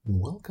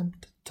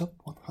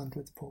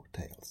favorite folk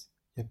tales,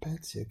 your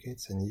pets, your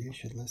kids, and you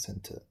should listen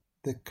to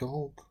The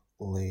Gold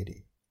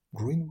Lady,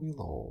 Green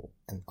Willow,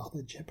 and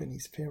other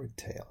Japanese fairy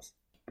tales,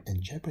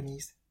 and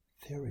Japanese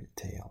fairy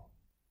tale,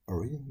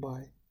 written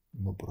by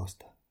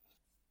Noprosta.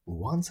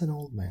 Once an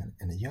old man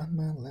and a young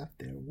man left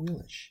their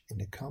village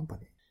in a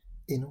company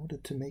in order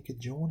to make a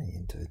journey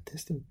into a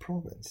distant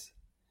province.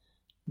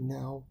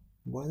 Now,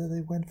 whether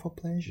they went for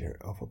pleasure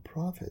or for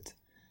profit,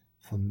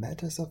 for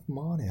matters of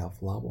money,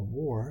 of love or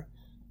war,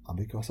 or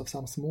because of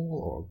some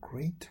small or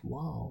great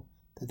vow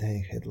that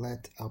they had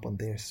let upon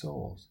their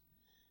souls,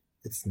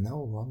 it's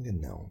no longer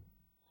known.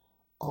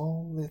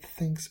 All the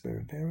things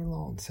were very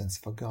long since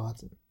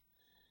forgotten.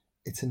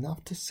 It's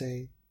enough to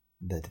say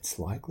that it's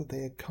likely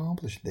they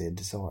accomplished their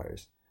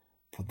desires,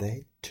 for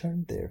they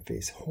turned their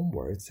face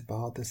homewards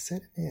about the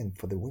setting in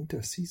for the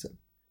winter season,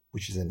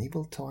 which is an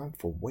evil time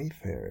for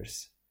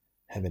wayfarers,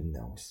 heaven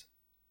knows.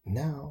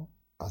 Now,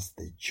 as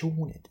they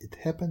journeyed, it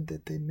happened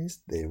that they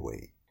missed their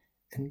way,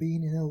 and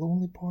being in a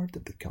lonely part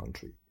of the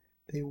country,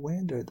 they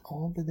wandered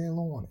all the day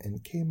long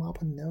and came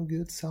upon no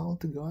good soul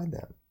to guide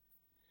them.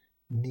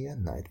 Near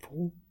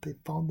nightfall, they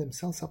found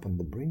themselves upon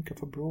the brink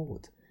of a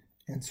broad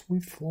and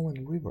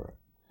swift-flowing river.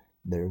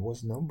 There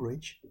was no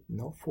bridge,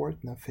 no fort,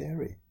 no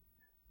ferry.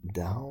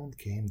 Down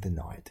came the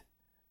night,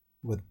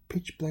 with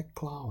pitch-black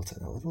clouds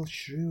and a little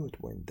shrewd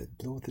wind that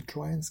blew the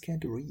dry and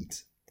scanty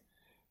reeds.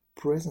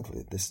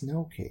 Presently the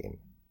snow came.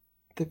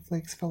 The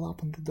flakes fell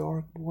upon the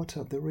dark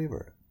water of the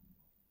river.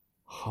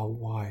 How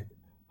wide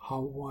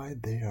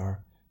they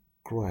are!"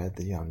 cried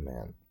the young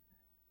man.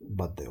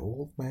 But the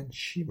old man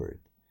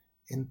shivered.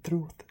 In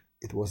truth,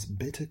 it was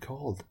bitter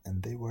cold,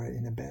 and they were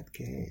in a bad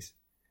case.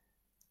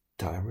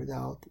 Tired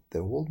out, the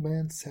old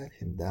man sat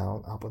him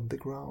down upon the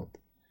ground.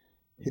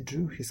 He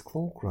drew his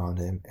cloak round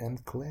him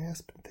and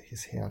clasped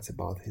his hands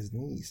about his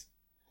knees.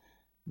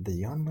 The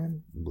young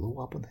man blew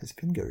upon his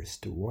fingers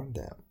to warm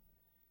them.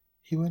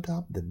 He went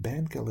up the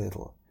bank a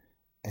little,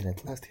 and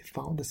at last he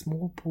found a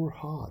small poor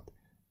hut,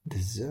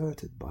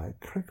 deserted by a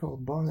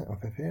crippled body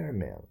of a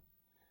ferryman.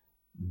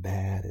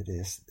 "Bad it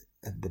is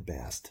at the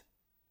best,"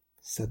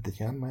 said the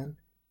young man,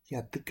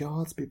 "yet the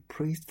gods be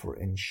praised for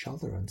any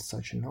shelter on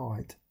such a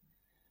night."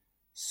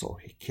 So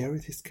he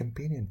carried his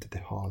companion to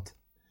the hut.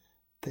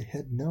 They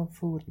had no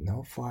food,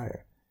 no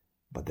fire,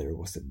 but there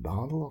was a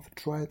bundle of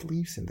dried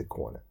leaves in the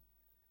corner.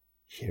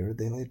 Here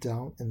they lay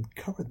down and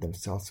covered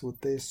themselves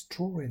with their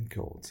straw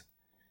raincoats,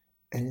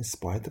 and in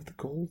spite of the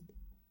cold,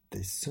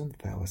 they soon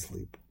fell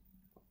asleep.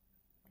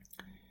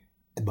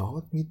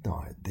 About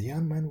midnight, the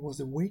young man was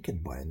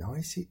awakened by an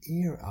icy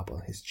air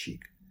upon his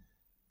cheek.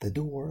 The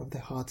door of the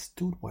hut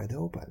stood wide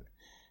open,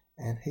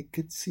 and he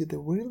could see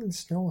the whirling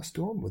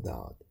snowstorm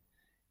without.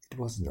 It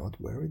was not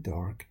very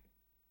dark.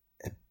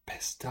 "A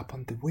pest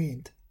upon the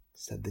wind,"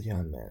 said the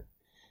young man.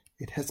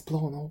 "It has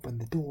blown open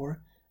the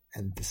door,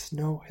 and the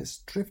snow has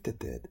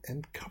drifted it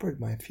and covered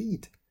my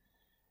feet."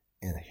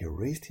 And he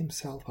raised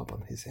himself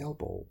upon his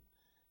elbow.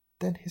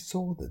 Then he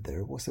saw that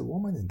there was a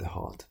woman in the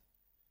hut.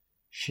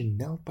 She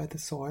knelt by the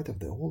side of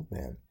the old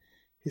man,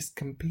 his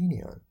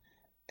companion,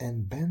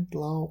 and bent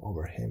low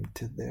over him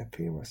till their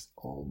figures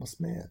almost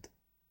met.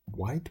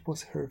 White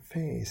was her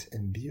face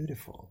and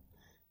beautiful.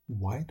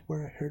 White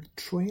were her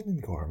trailing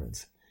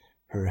garments.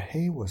 Her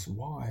hair was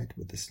white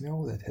with the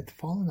snow that had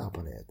fallen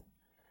upon it.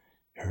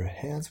 Her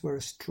hands were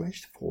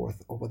stretched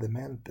forth over the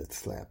man that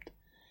slept,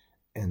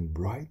 and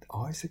bright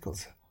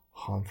icicles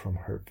hung from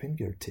her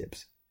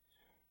finger-tips.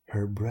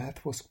 Her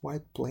breath was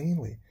quite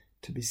plainly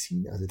to be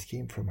seen as it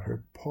came from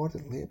her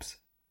parted lips.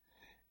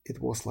 It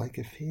was like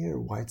a fair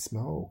white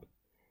smoke.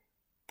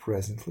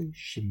 Presently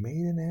she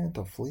made an end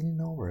of leaning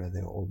over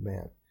the old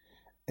man,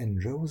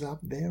 and rose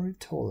up very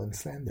tall and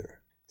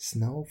slender.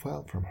 Snow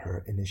fell from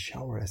her in a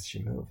shower as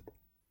she moved.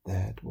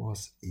 "That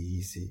was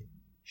easy,"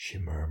 she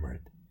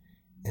murmured,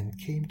 and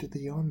came to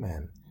the young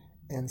man,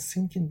 and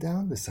sinking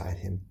down beside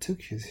him,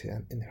 took his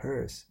hand in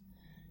hers.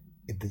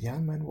 If the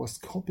young man was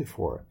cold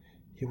before,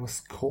 he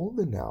was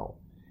colder now.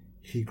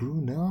 He grew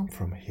numb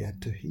from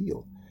head to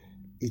heel.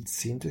 It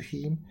seemed to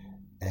him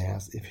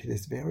as if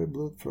his very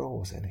blood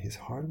froze, and his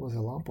heart was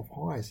a lump of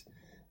ice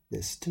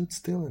that stood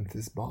still in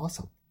his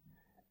bosom.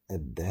 A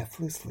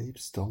deathly sleep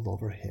stole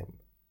over him.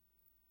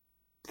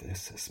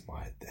 "This is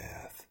my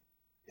death,"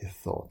 he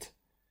thought.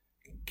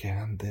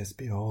 "Can this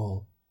be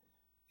all?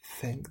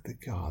 Thank the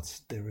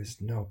gods there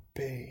is no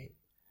pain."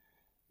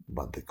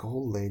 But the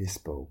old lady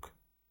spoke.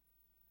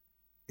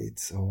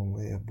 "It's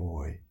only a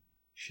boy,"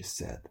 she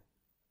said.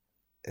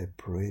 "A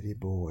pretty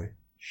boy,"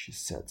 she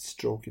said,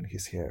 stroking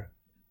his hair.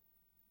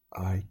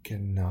 "I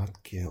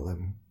cannot kill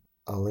him."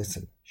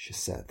 "Listen," she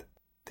said.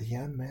 The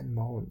young man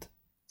moaned.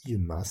 "You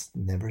must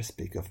never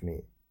speak of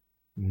me,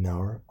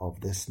 nor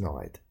of this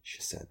night," she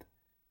said.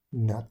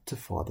 "Not to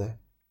father,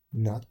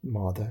 not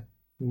mother,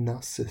 no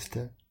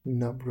sister,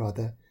 no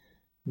brother,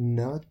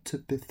 not to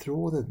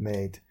betrothed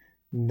maid,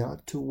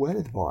 not to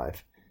wedded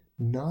wife,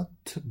 not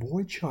to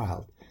boy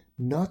child,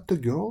 not to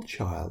girl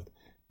child,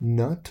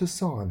 not to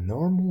sun,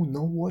 nor moon,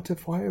 nor water,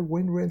 fire,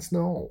 wind, rain,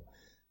 snow.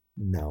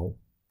 No,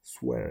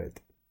 swear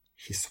it."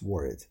 He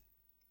swore it.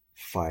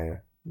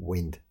 Fire,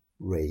 wind,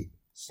 rain,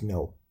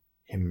 snow,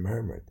 he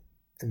murmured,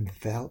 and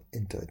fell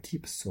into a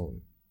deep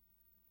swoon.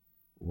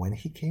 When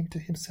he came to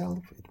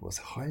himself, it was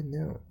high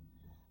noon.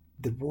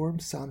 The warm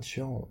sun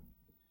shone.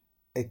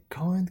 A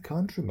kind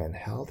countryman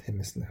held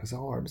him in his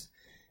arms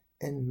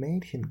and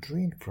made him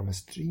drink from a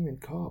streaming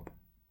cup.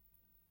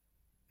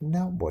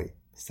 "Now, boy,"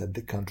 said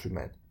the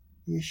countryman,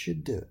 "you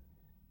should do.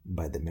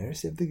 By the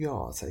mercy of the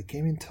gods I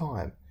came in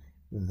time,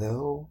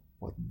 though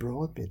what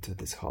brought me to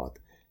this hut,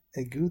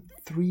 a good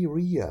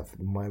 3 of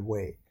my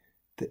way,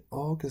 the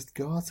august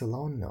gods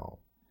alone know.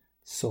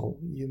 So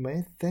you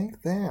may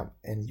thank them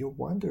and your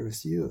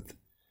wondrous youth.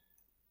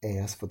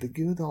 As for the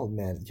good old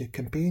man, your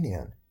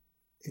companion,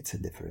 it's a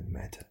different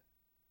matter.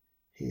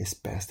 He is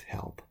past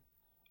help.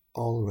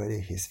 Already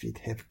his feet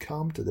have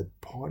come to the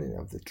parting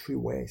of the 3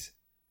 ways."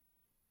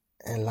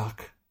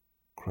 "Alack!"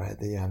 cried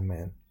the young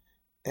man,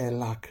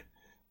 "alack!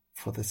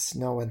 For the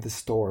snow and the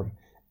storm,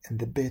 and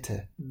the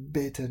bitter,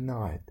 bitter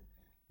night.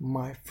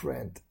 My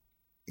friend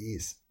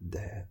is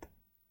dead."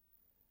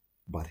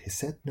 But he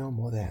said no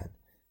more then,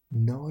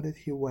 nor did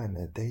he when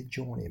a day's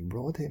journey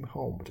brought him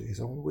home to his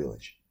own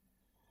village.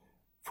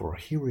 For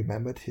he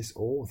remembered his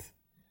oath,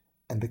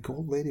 and the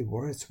cold lady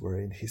words were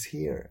in his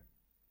ear.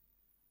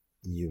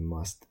 "You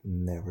must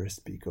never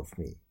speak of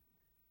me,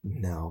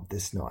 now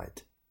this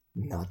night,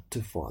 not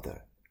to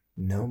father,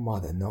 no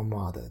mother,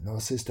 no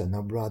sister,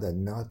 no brother,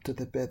 not to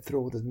the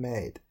betrothed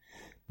maid,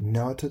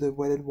 not to the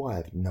wedded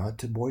wife, not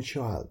to boy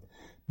child,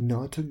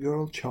 not to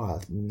girl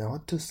child,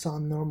 not to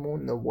sun nor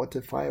moon, nor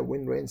water, fire,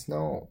 wind, rain,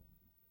 snow."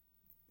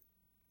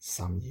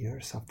 Some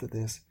years after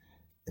this,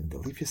 in the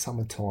leafy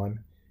summer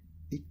time,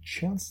 it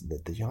chanced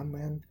that the young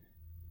man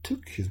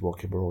took his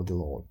walk abroad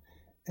alone,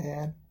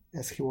 and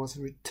as he was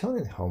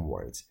returning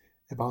homewards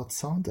about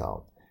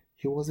sundown,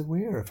 he was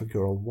aware of a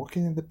girl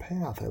walking in the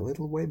path a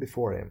little way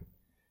before him.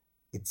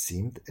 It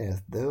seemed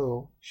as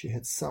though she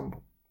had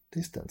some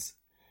distance,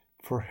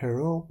 for her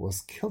robe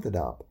was kilted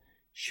up,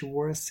 she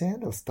wore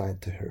sandals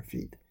tied to her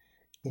feet,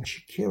 and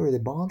she carried a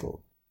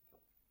bundle.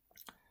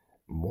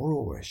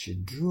 Moreover, she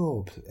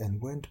drooped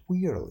and went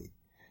wearily.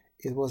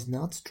 It was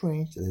not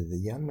strange that the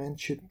young man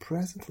should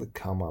presently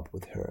come up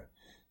with her,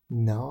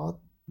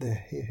 not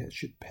that he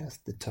should pass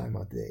the time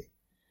of day.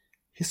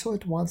 He saw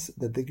at once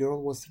that the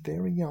girl was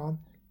very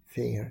young,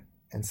 fair,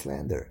 and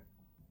slender.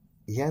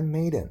 "Young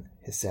maiden,"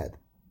 he said,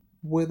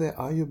 "whither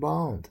are you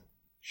bound?"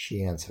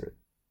 She answered,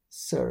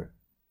 "Sir,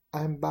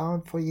 I am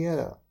bound for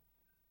Yedo,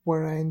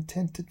 where I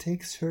intend to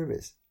take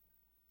service.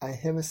 I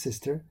have a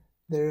sister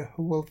there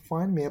who will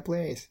find me a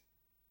place."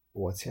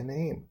 "What's your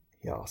name?"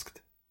 he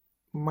asked.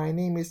 "My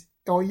name is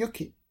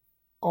Oyuki."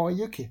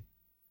 "Oyuki,"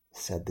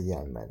 said the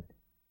young man,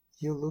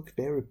 "you look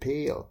very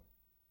pale."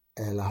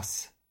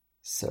 "Alas,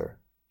 sir,"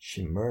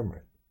 she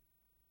murmured,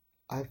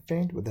 "I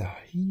faint with the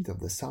heat of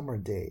the summer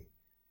day."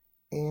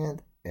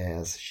 And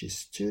as she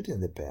stood in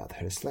the path,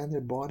 her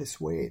slender body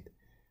swayed,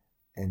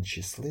 and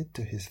she slid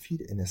to his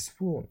feet in a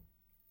swoon.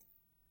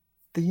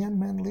 The young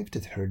man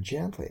lifted her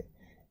gently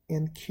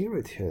and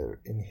carried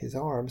her in his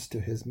arms to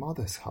his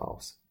mother's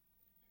house.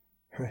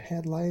 Her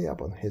head lay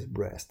upon his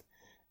breast,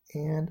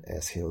 and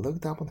as he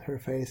looked upon her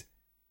face,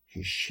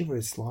 he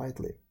shivered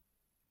slightly.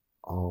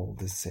 "All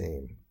the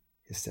same,"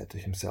 he said to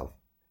himself,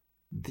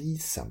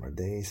 "these summer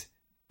days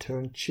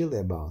turn chilly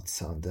about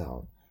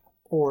sundown,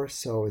 or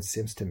so it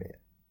seems to me."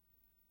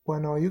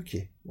 When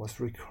Oyuki was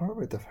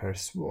recovered of her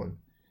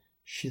swoon,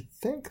 she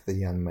thanked the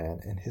young man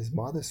and his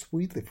mother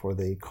sweetly for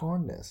their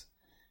kindness,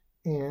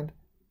 and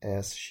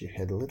as she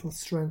had little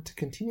strength to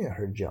continue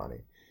her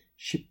journey,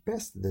 she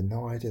passed the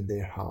night in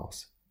their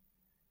house.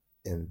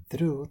 In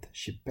truth,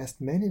 she passed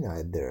many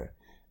nights there,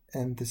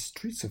 and the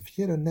streets of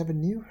Yedo never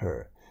knew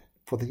her,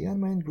 for the young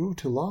man grew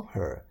to love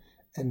her,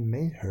 and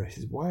made her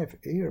his wife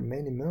ere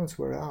many months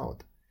were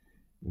out.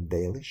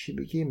 Daily she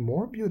became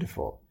more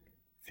beautiful,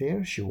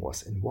 fair she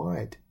was and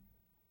white.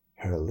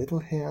 Her little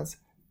hands,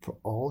 for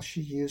all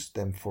she used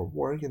them for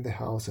work in the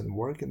house and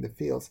work in the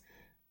fields,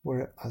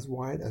 were as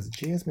white as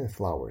jasmine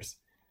flowers.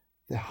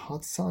 The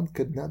hot sun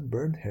could not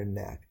burn her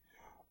neck,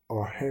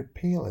 or her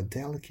pale and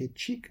delicate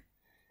cheek.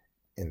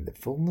 In the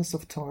fullness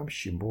of time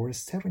she bore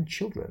 7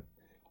 children,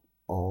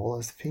 all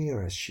as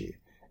fair as she,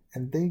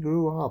 and they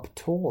grew up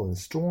tall and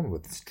strong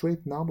with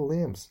straight noble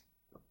limbs.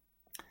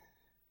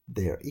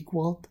 Their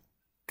equal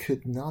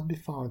could not be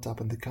found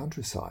up in the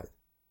countryside.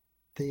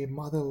 Their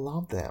mother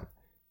loved them,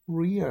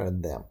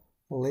 reared them,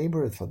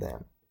 labored for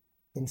them.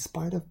 In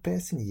spite of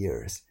passing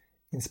years,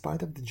 in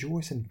spite of the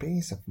joys and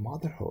pains of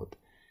motherhood,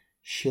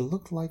 she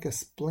looked like a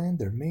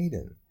splendid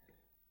maiden.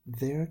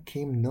 There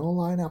came no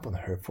line up on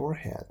her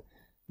forehead,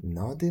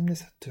 no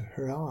dimness to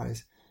her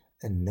eyes,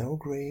 and no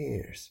gray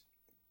hairs.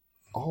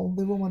 All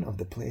the women of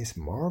the place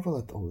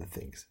marveled at all the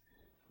things,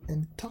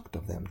 and talked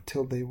of them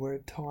till they were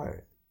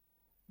tired.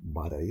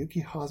 But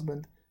Oyuki's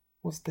husband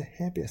was the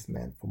happiest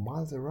man for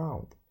miles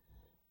around,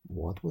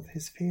 what with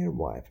his fair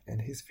wife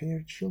and his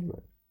fair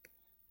children.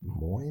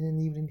 Morning and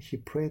evening he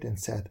prayed and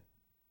said,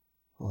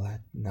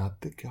 "Let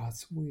not the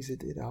gods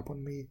visit it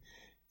upon me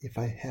if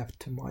I have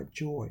too much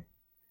joy.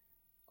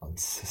 On a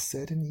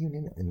certain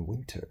evening in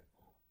winter,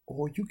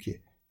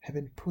 Oyuki,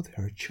 having put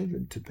her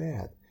children to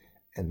bed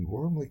and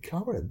warmly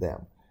covered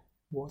them,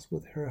 was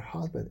with her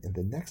husband in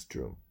the next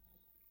room.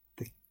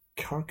 The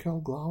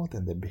charcoal glow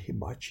and the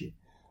hibachi,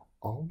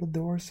 all the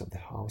doors of the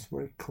house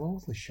were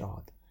closely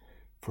shut,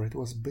 for it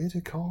was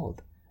bitter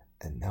cold,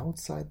 and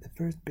outside the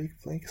first big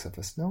flakes of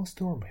a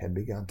snowstorm had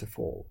begun to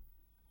fall.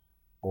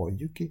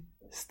 Oyuki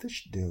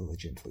stitched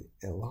diligently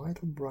a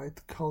little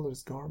bright colored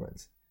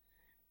garments.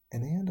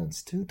 An Anton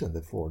stood on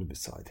the floor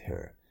beside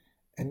her,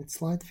 and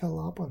its light fell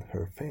upon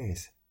her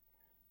face.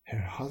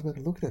 Her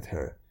husband looked at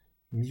her,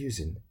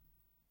 musing.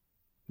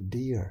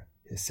 "Dear,"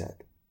 he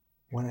said,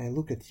 "when I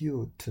look at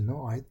you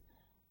tonight,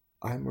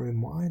 I am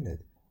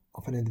reminded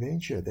of an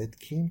adventure that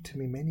came to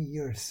me many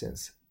years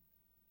since."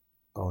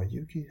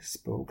 Oyuki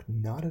spoke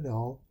not at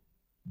all,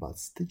 but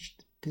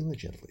stitched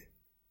diligently.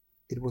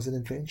 "It was an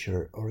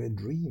adventure or a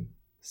dream,"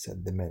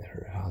 said the man,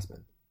 her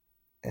husband,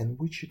 "and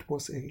which it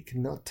was I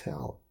cannot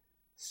tell.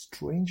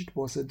 Strange it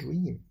was a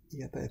dream,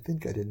 yet I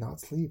think I did not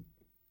sleep."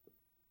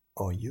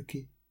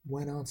 Oyuki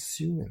went on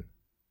sewing.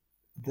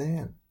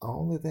 "Then,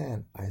 only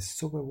then, I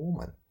saw a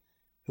woman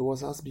who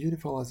was as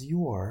beautiful as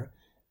you are,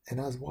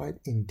 and as white.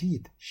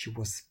 Indeed, she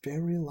was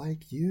very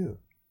like you."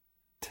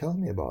 "Tell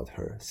me about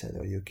her," said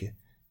Oyuki,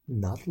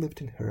 not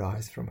lifting her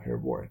eyes from her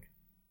work.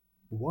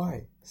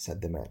 "Why,"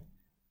 said the man,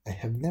 "I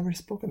have never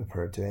spoken of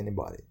her to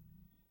anybody."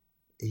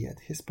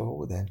 Yet he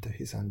spoke then to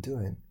his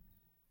undoing.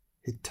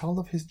 He told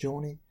of his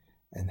journey,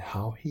 and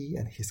how he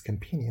and his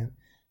companion,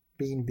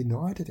 being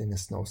benighted in a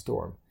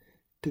snowstorm,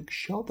 took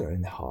shelter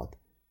in the hut.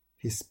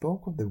 He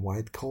spoke of the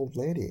white cold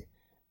lady,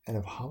 and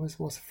of how his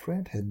was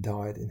friend had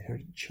died in her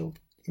chilled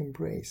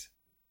embrace.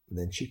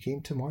 Then she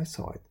came to my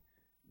side,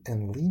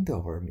 and leaned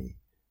over me,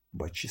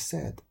 but she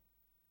said,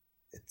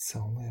 "It's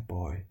only a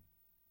boy,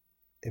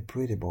 a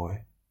pretty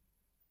boy.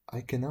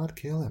 I cannot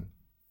kill him."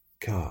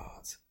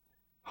 Gods,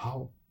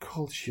 how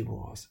cold she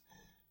was!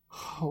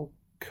 How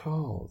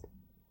cold!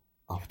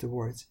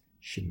 Afterwards,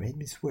 she made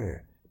me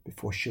swear,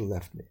 before she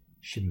left me,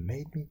 she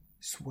made me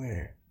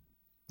swear.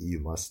 "You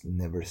must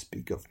never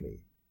speak of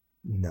me,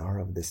 nor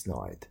of this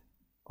night,"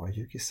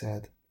 Oyuki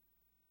said.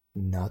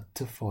 "Not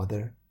to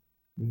father,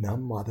 no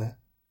mother,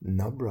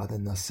 no brother,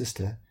 no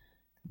sister,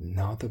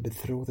 not to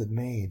betrothed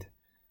maid,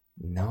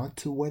 not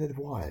to wedded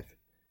wife,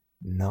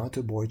 not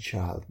to boy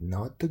child,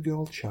 not to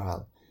girl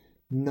child,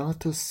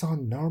 not to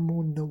sun, nor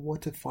moon, nor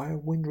water, fire,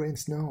 wind, rain,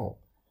 snow.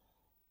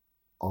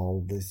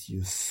 All this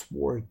you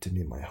swore to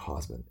me, my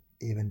husband,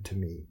 even to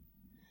me.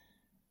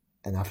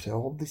 And after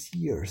all these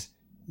years,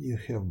 you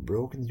have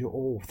broken your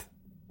oath.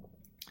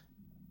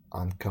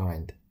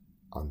 Unkind,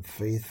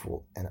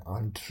 unfaithful, and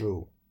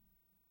untrue."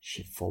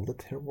 She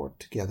folded her work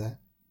together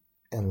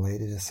and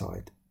laid it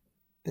aside.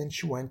 Then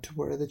she went to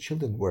where the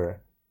children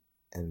were,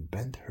 and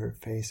bent her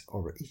face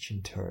over each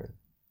in turn.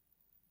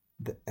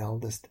 The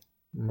eldest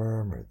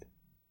murmured,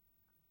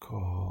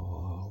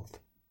 "Cold,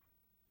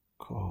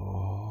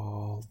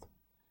 cold."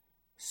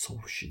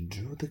 So she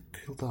drew the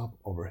quilt up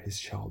over his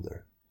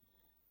shoulder.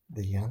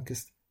 The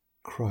youngest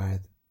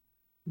cried,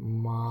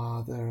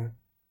 "Mother,"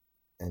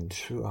 and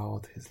threw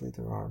out his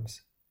little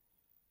arms.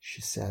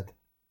 She said,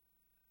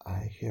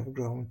 "I have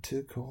grown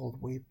too cold to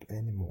weep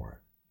any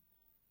more."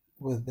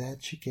 With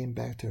that she came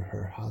back to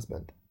her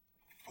husband.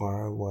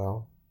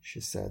 "Farewell," she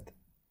said.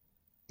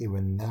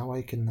 "Even now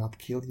I cannot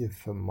kill you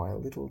for my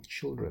little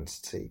children's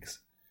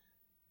sakes.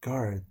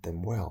 Guard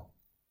them well."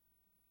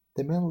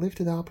 The man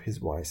lifted up his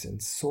voice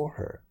and saw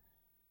her.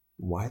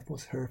 White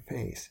was her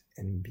face,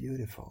 and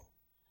beautiful.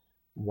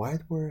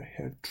 White were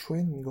her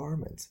trailing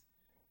garments.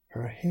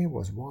 Her hair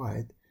was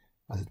white,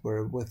 as it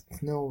were with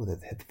snow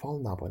that had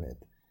fallen upon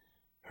it.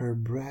 Her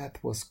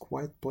breath was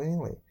quite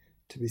plainly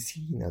to be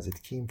seen as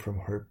it came from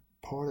her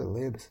parted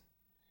lips.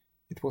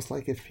 It was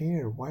like a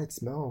fair white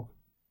smoke.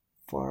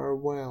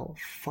 "Farewell,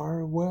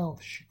 farewell,"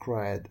 she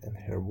cried, and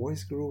her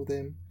voice grew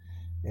dim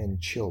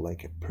and chill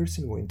like a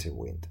piercing winter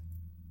wind.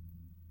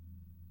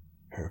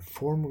 Her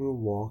form grew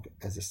vague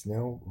as a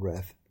snow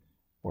wreath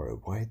or a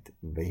white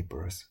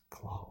vaporous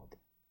cloud.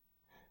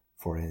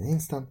 For an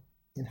instant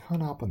it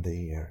hung up in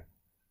the air,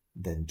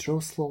 then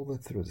drove slowly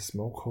through the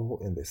smoke hole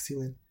in the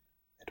ceiling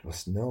and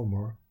was no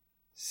more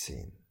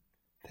seen.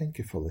 Thank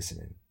you for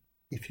listening.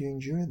 If you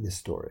enjoyed this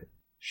story,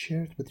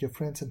 share it with your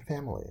friends and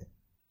family.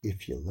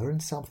 If you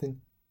learned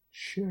something,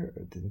 share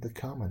it in the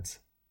comments.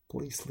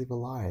 Please leave a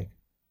like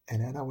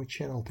and add our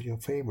channel to your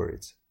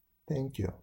favorites. Thank you.